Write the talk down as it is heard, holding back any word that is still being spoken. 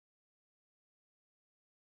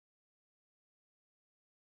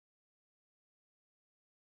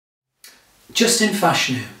Justin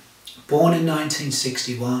Fashanu, born in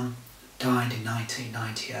 1961, died in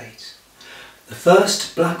 1998. The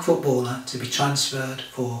first black footballer to be transferred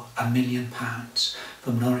for £1 million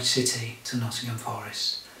from Norwich City to Nottingham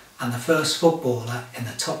Forest, and the first footballer in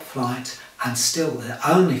the top flight and still the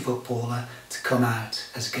only footballer to come out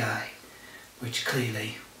as gay, which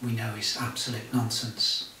clearly we know is absolute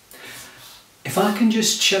nonsense. If I can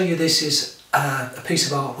just show you, this is a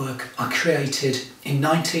piece of artwork I created in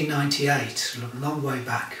 1998, a long way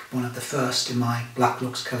back, one of the first in my Black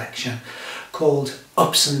Looks collection, called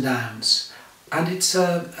Ups and Downs. And it's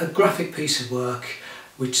a graphic piece of work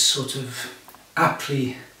which sort of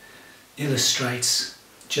aptly illustrates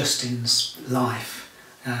Justin's life.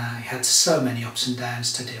 He had so many ups and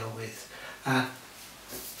downs to deal with.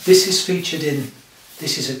 This is featured in,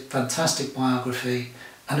 this is a fantastic biography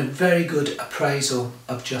and a very good appraisal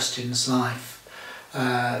of Justin's life.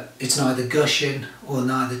 It's neither gushing or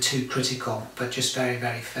neither too critical, but just very,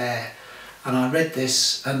 very fair. And I read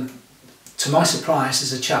this, and to my surprise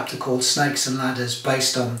there's a chapter called Snakes and Ladders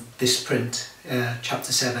based on this print,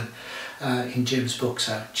 chapter 7 in Jim's book,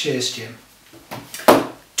 so cheers Jim.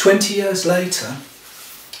 20 years later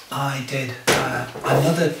I did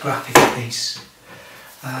another graphic piece,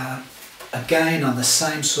 again on the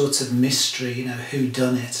same sort of mystery, you know, who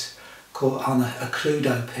done it, called on a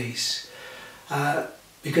Cluedo piece.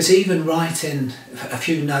 Because even writing a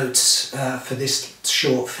few notes for this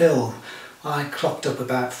short film, I clocked up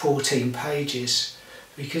about 14 pages,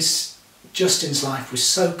 because Justin's life was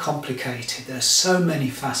so complicated. There's so many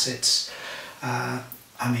facets. I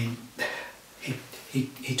mean,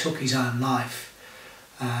 he took his own life,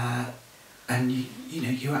 and you know,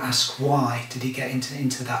 you ask, why did he get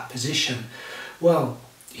into that position? Well,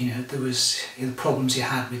 you know, there was the problems he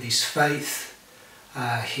had with his faith.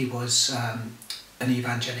 He was an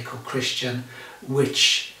evangelical Christian,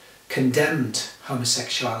 which condemned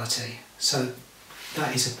homosexuality. So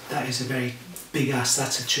that is a very big ask.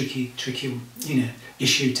 That's a tricky, you know,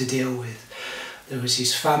 issue to deal with. There was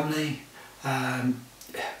his family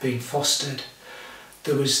being fostered.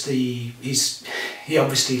 There was he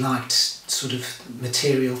obviously liked sort of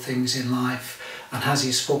material things in life, and as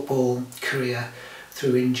his football career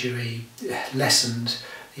through injury lessened,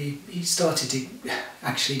 he started to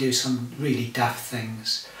actually do some really daft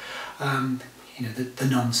things, you know, the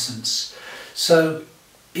nonsense. So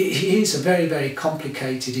he is a very, very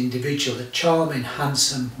complicated individual, a charming,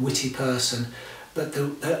 handsome, witty person, but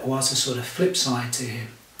there was a sort of flip side to him.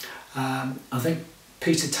 I think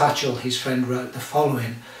Peter Tatchell, his friend, wrote the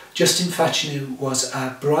following: Justin Fashanu was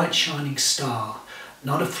a bright shining star,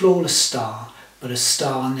 not a flawless star, but a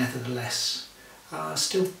star nevertheless. I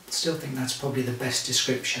still think that's probably the best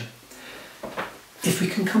description. If we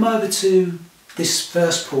can come over to this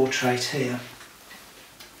first portrait here,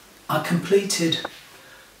 I completed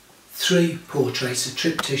 3 portraits, a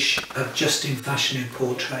triptych of Justin Fashanu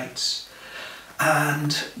portraits.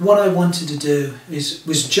 And what I wanted to do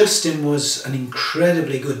was Justin was an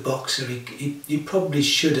incredibly good boxer. He probably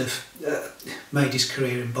should have made his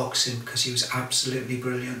career in boxing, because he was absolutely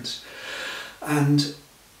brilliant. And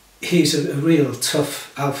he's a real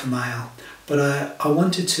tough alpha male. But I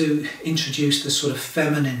wanted to introduce the sort of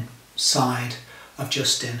feminine side of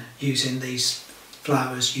Justin, using these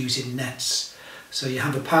flowers, using nets. So you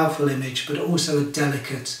have a powerful image, but also a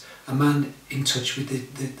delicate, a man in touch with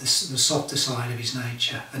the softer side of his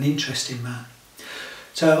nature, an interesting man.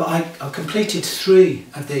 So I completed 3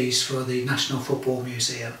 of these for the National Football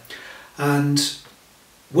Museum, and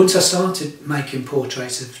once I started making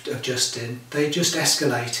portraits of Justin, they just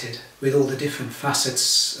escalated with all the different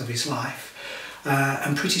facets of his life,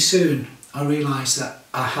 and pretty soon I realised that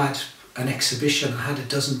I had an exhibition. I had a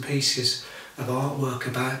dozen pieces of artwork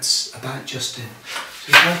about Justin.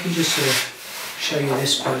 So if I can just sort of show you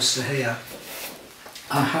this poster here.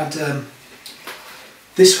 I had,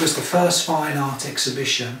 this was the first fine art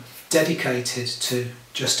exhibition dedicated to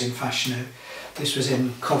Justin Fashanu. This was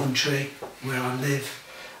in Coventry, where I live,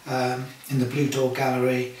 in the Blue Door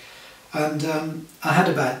Gallery, and I had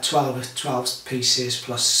about 12 pieces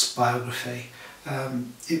plus biography.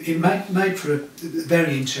 It made for a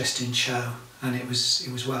very interesting show, and it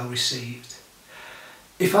was well received.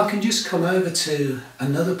 If I can just come over to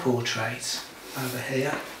another portrait over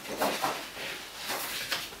here.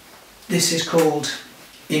 This is called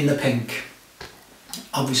In the Pink.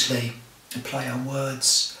 Obviously a play on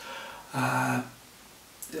words. I've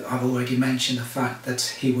already mentioned the fact that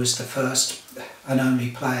he was the first and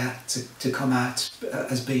only player to come out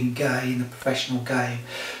as being gay in the professional game,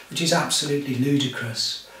 which is absolutely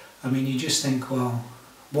ludicrous. I mean, you just think, well,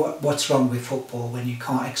 what's wrong with football when you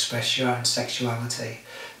can't express your own sexuality?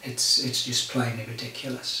 It's just plainly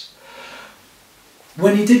ridiculous.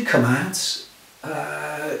 When he did come out,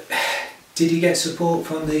 did he get support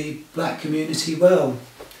from the black community? Well,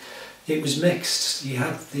 it was mixed. You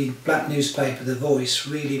had the black newspaper The Voice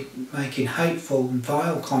really making hateful and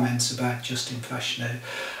vile comments about Justin Fashanu,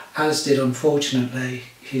 as did unfortunately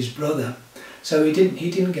his brother. So he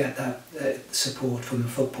didn't get that support from the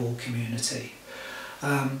football community.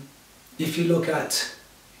 If you look at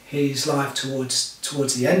his life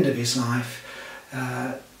towards the end of his life,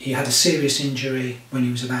 he had a serious injury when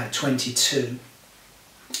he was about 22,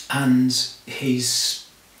 and his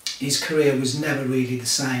career was never really the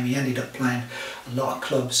same. He ended up playing a lot of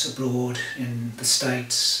clubs abroad in the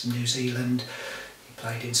States, New Zealand. He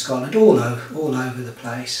played in Scotland, all over the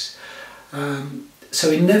place. So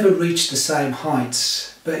he never reached the same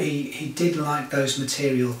heights, but he did like those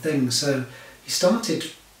material things. So he started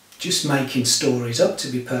just making stories up, to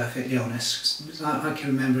be perfectly honest. I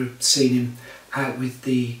can remember seeing him out with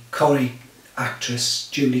the Corrie actress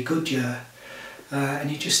Julie Goodyear, and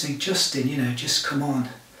you just think, Justin, you know, just come on.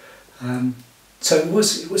 So it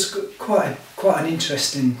was quite an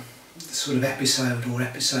interesting sort of episode, or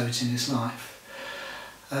episodes in his life.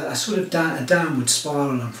 A sort of a downward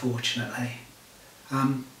spiral, unfortunately.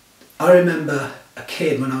 I remember a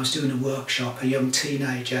kid when I was doing a workshop, a young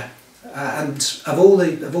teenager, and of all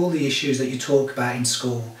the issues that you talk about in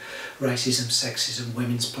school, racism, sexism,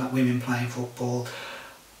 women playing football,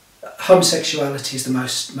 homosexuality is the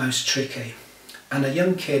most tricky. And a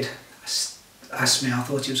young kid asked me, I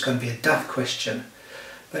thought it was going to be a daft question,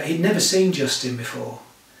 but he'd never seen Justin before,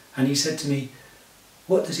 and he said to me,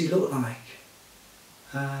 "What does he look like?"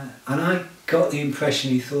 And I got the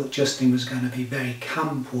impression he thought Justin was going to be very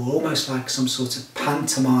camp, or almost like some sort of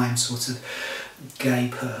pantomime sort of gay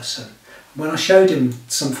person. When I showed him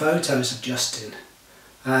some photos of Justin,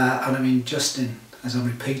 and I mean Justin, as I'm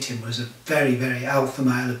repeating, was a very, very alpha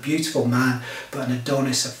male, a beautiful man, but an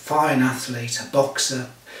Adonis, a fine athlete, a boxer.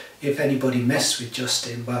 If anybody messed with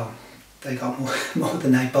Justin, well, they got more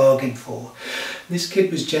than they bargained for. This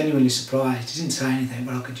kid was genuinely surprised. He didn't say anything,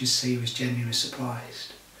 but I could just see he was genuinely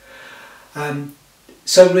surprised.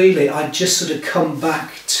 So really, I just sort of come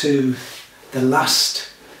back to the last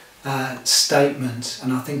statement,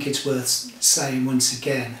 and I think it's worth saying once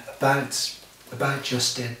again about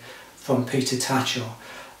Justin from Peter Tatchell,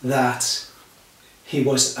 that he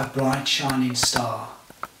was a bright shining star,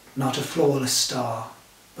 not a flawless star,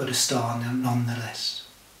 but a star nonetheless.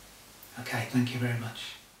 Okay, thank you very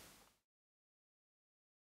much.